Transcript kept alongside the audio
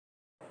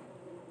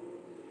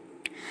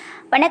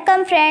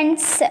வணக்கம்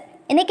ஃப்ரெண்ட்ஸ்.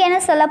 இன்றைக்கி என்ன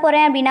சொல்ல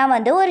போகிறேன்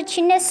அப்படின்னா ஒரு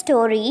சின்ன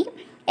ஸ்டோரி.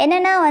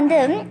 என்னென்னா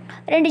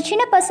ரெண்டு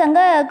சின்ன பசங்க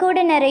கூட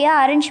நிறையா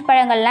ஆரஞ்சு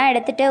பழங்கள்லாம்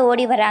எடுத்துகிட்டு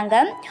ஓடி வராங்க.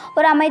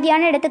 ஒரு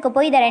அமைதியான இடத்துக்கு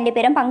போய் இதை ரெண்டு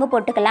பேரும் பங்கு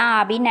போட்டுக்கலாம்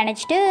அப்படின்னு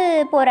நினச்சிட்டு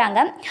போகிறாங்க.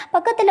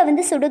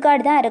 பக்கத்தில்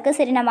சுடுகாடு தான் இருக்குது.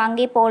 சரி நம்ம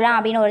அங்கேயே போகலாம்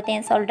அப்படின்னு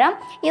ஒருத்தன் சொல்கிறான்.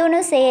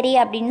 இவனும் சரி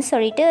அப்படின்னு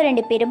சொல்லிட்டு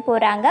ரெண்டு பேரும்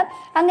போகிறாங்க.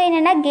 அங்கே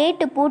என்னென்னா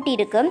கேட்டு பூட்டி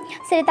இருக்குது.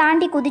 சரி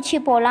தாண்டி குதிச்சு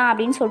போகலாம்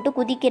அப்படின்னு சொல்லிட்டு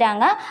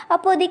குதிக்கிறாங்க.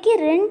 அப்போதைக்கு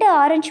 2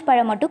 ஆரஞ்சு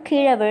பழம் மட்டும்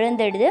கீழே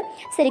விழுந்துடுது.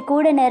 சரி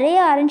கூட நிறைய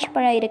ஆரஞ்சு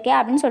பழம் இருக்கே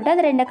அப்படின்னு சொல்லிட்டு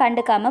அது 2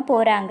 கண்டுக்காமல்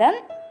போகிறாங்க.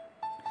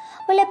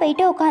 உள்ளே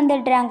போயிட்டு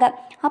உட்காந்துடுறாங்க.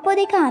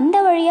 அப்போதைக்கு அந்த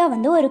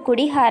வழியாக ஒரு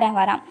குடிகாரன்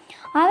வரான்.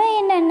 அவன்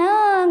என்னென்னா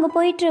அங்கே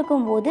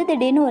போயிட்டுருக்கும்போது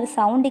திடீர்னு ஒரு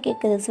சவுண்டு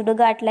கேட்குது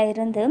சுடுகாட்டில்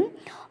இருந்து.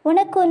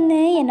 உனக்கு ஒன்று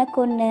எனக்கு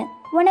ஒன்று,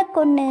 உனக்கு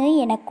ஒன்று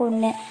எனக்கு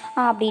ஒன்று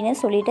அப்படின்னு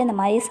சொல்லிட்டு அந்த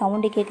மாதிரி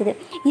சவுண்டு கேட்குது.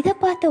 இதை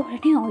பார்த்த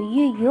உடனே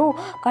ஐயோ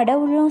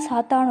கடவுளும்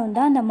சாத்தானும்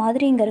தான் அந்த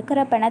மாதிரி இங்கே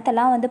இருக்கிற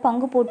பிணத்தெல்லாம்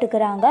பங்கு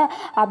போட்டுக்கிறாங்க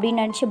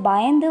அப்படின்னு நினச்சி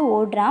பயந்து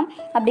ஓடுறான்.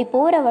 அப்படி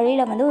போகிற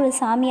வழியில் ஒரு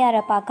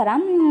சாமியாரை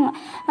பார்க்குறான்.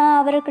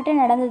 அவர்கிட்ட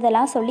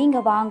நடந்ததெல்லாம் சொல்லி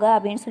இங்கே வாங்க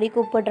அப்படின்னு சொல்லி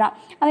கூப்பிடுறான்.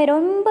 அவன்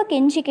ரொம்ப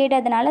கெஞ்சி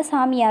கேட்டதுனால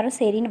சாமியாரும்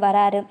சரின்னு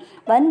வராரு.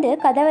 வந்து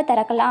கதவை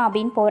திறக்கலாம்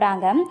அப்படின்னு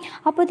போகிறாங்க.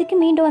 அப்போதைக்கு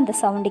மீண்டும் அந்த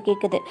சவுண்டு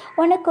கேட்குது.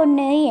 உனக்கு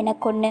ஒன்று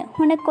எனக்கு ஒன்று,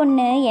 உனக்கு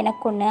ஒன்று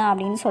எனக்கு ஒன்று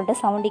அப்படின்னு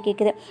சொல்லிட்டு சவுண்டு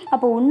கேட்குது.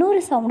 அப்போ இன்னொரு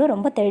சவுண்டு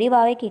ரொம்ப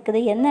தெளிவாகவே கேட்குது.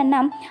 என்னென்னா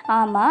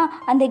ஆமாம்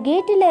அந்த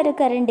கேட்டில்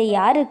இருக்க 2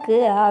 யாருக்கு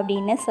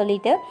அப்படின்னு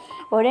சொல்லிட்டு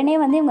உடனே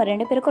இவங்க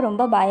 2 பேருக்கும்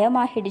ரொம்ப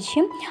பயமாகிடுச்சு.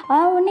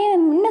 உடனே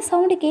இன்னும்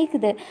சவுண்டு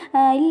கேட்குது.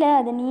 இல்லை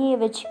அதை நீயே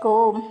வச்சுக்கோ,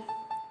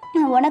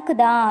 உனக்கு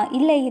தான்,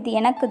 இல்லை இது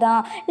எனக்கு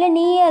தான், இல்லை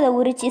நீயே அதை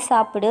உரித்து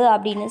சாப்பிடு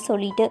அப்படின்னு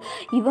சொல்லிட்டு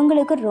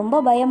இவங்களுக்கு ரொம்ப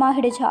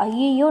பயமாகிடுச்சு.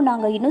 ஐயோ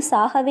நாங்கள் இன்னும்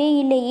சாகவே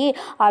இல்லையே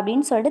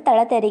அப்படின்னு சொல்லிட்டு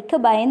தலை தெறிக்க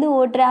பயந்து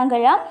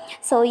ஓடுறாங்களா.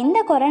 ஸோ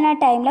இந்த கொரோனா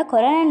டைமில்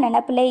கொரோனா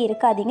நினப்பிலே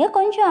இருக்காதீங்க.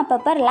 கொஞ்சம்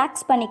அப்பப்போ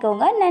ரிலாக்ஸ்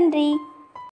பண்ணிக்கோங்க. நன்றி.